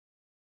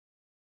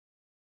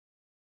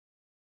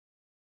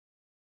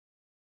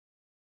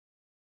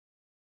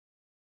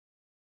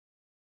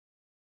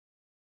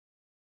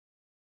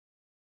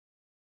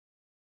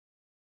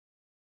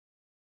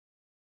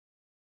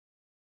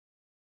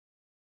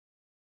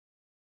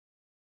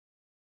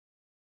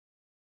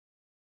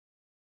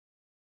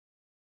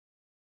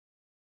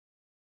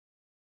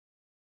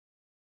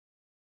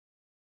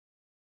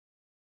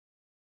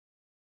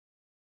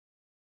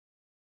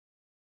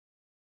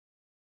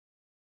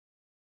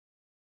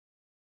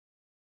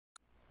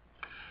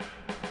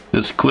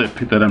This clip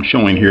that I'm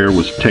showing here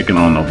was taken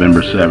on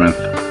November 7th,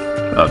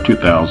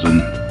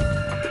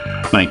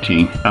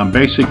 2019. I'm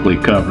basically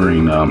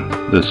covering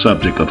the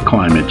subject of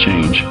climate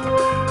change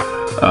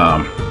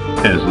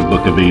as the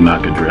book of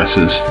Enoch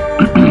addresses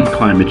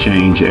climate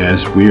change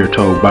as we are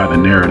told by the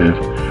narrative,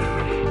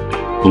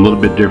 a little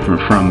bit different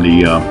from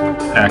the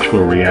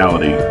actual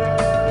reality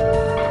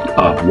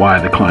of why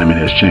the climate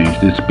has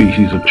changed. This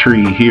species of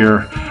tree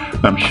here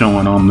I'm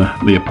showing on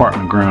the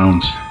apartment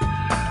grounds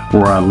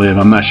where I live.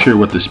 I'm not sure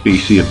what the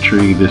species of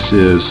tree this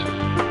is,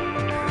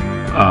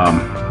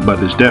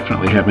 but it's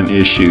definitely having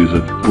issues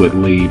with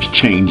leaves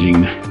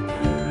changing.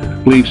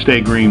 Leaves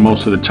stay green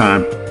most of the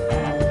time,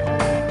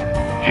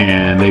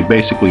 and they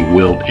basically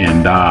wilt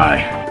and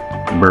die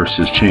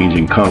versus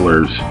changing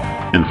colors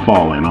and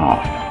falling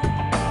off.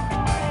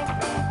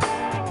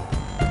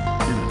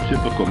 The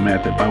typical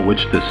method by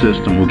which the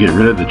system will get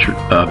rid of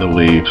the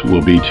leaves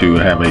will be to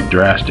have a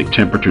drastic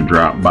temperature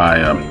drop by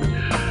a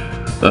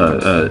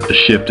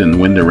shift in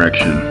wind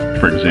direction.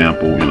 For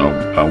example,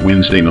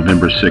 Wednesday,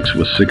 November 6th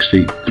was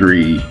 60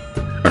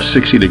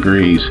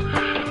 degrees,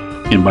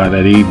 and by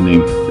that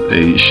evening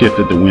they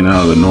shifted the wind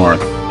out of the north,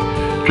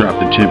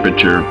 dropped the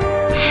temperature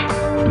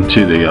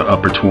into the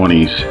upper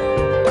 20s,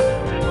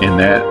 and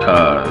that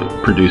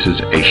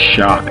produces a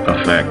shock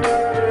effect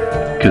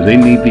because they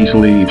need these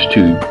leaves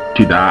to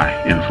die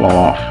and fall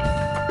off.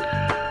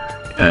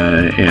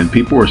 And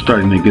people are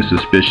starting to get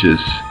suspicious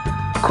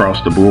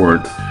across the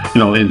board. In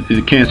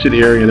the Kansas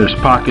City area, there's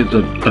pockets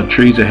of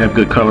trees that have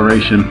good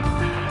coloration.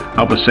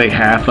 I would say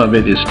half of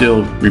it is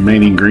still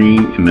remaining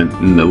green, and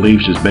the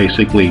leaves just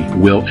basically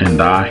wilt and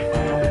die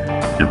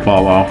and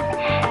fall off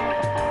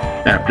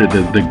after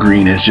the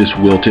green has just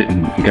wilted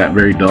and got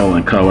very dull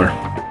in color.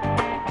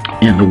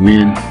 And the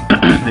wind,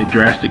 the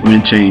drastic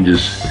wind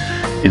changes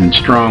and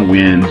strong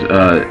winds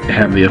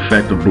have the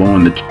effect of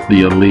blowing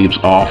the leaves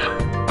off.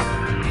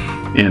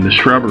 And the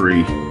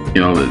shrubbery,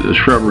 the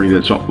shrubbery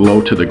that's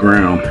low to the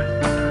ground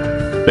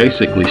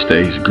basically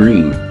stays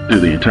green through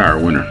the entire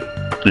winter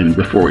and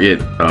before it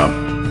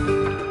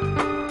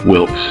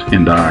wilts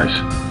and dies.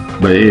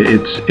 But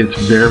it's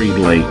very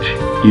late,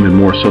 even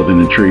more so than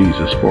the trees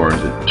as far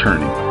as it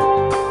turning.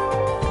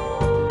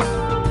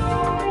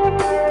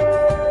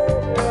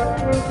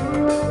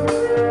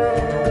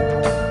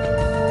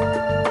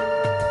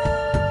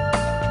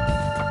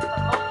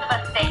 Most of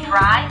us stay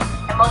dry,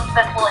 and most of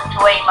us will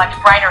enjoy a much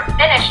brighter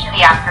finish to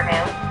the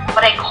afternoon,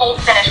 but a cold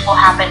finish will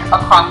happen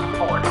across the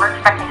board. We're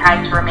expecting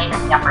highs to remain in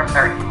the upper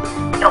 30s.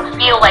 It'll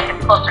feel like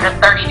it's closer to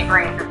 30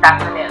 degrees this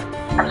afternoon.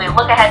 As we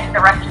look ahead to the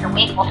rest of the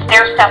week, we'll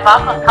stair step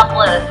up a couple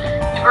of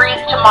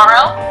degrees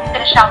tomorrow,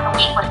 finish out the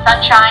week with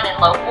sunshine and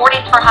low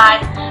 40s for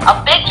highs. A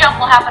big jump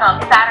will happen on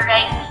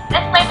Saturday.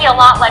 This may be a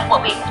lot like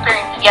what we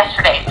experienced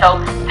yesterday, so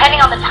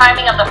depending on the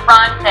timing of the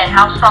front and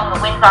how strong the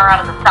winds are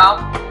out of the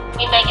south,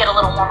 we may get a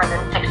little warmer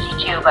than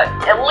 62, but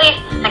at least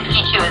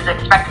 62 is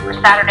expected for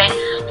Saturday.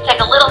 We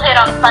take a little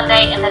hit on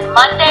Sunday, and then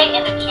Monday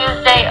into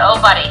Tuesday, oh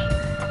buddy,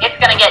 it's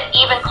going to get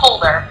even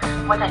colder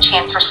with a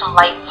chance for some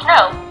light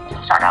snow to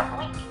start out the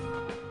week.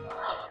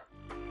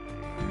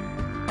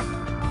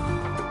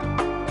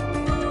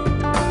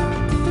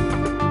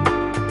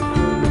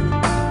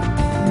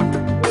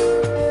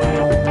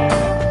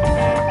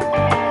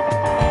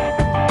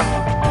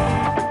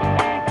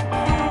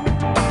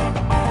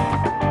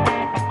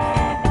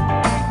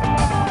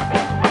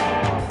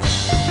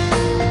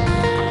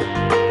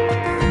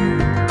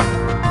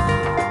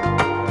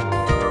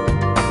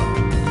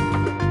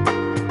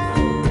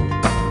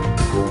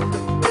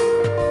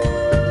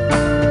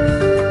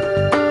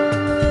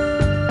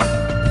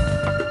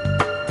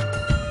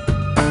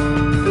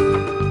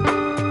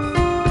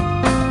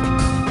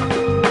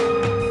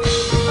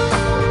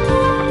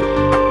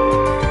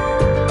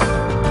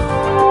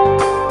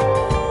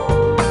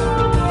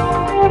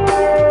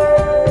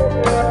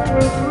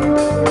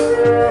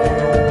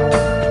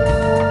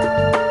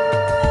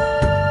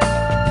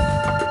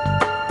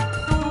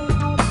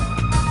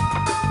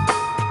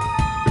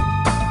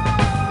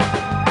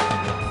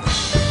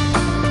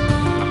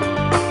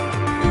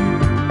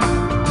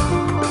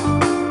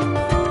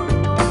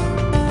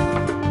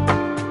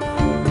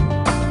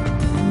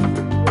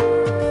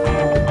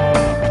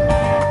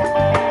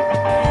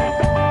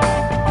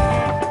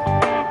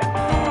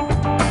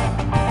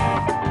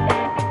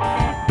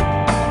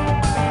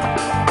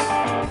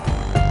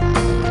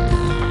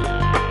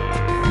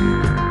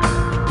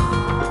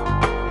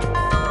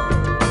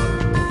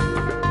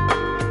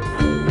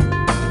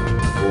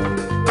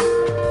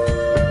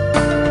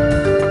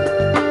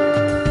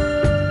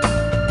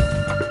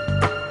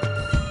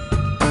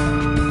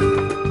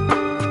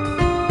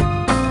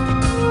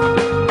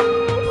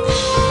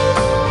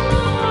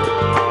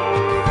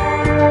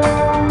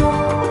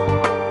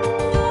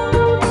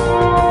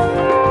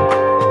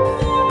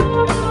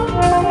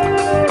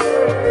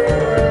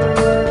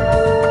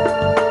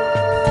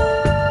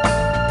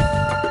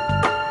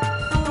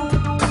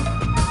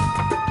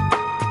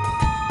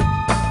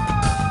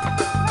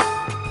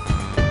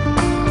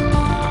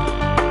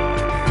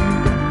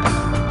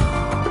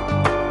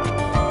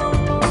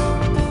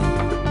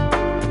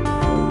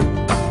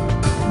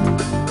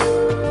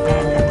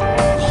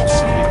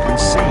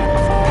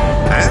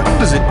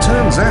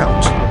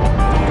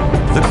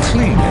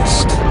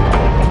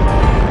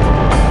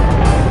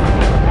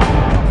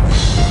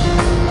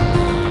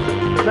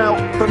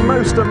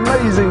 most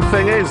amazing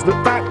thing is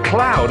that that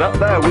cloud up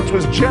there, which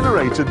was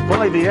generated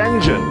by the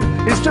engine,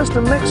 is just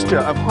a mixture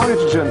of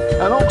hydrogen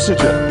and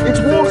oxygen. It's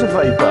water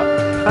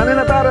vapour. And in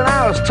about an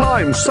hour's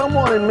time,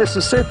 someone in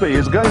Mississippi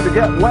is going to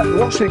get wet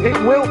washing. It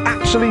will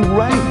actually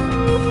rain.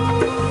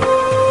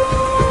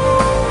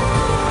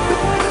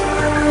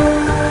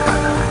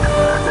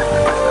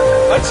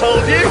 I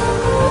told you!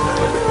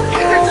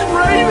 It's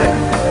raining!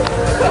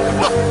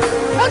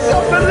 That's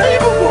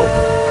unbelievable!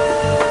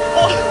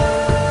 Oh,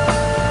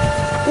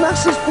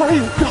 NASA's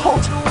playing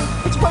God!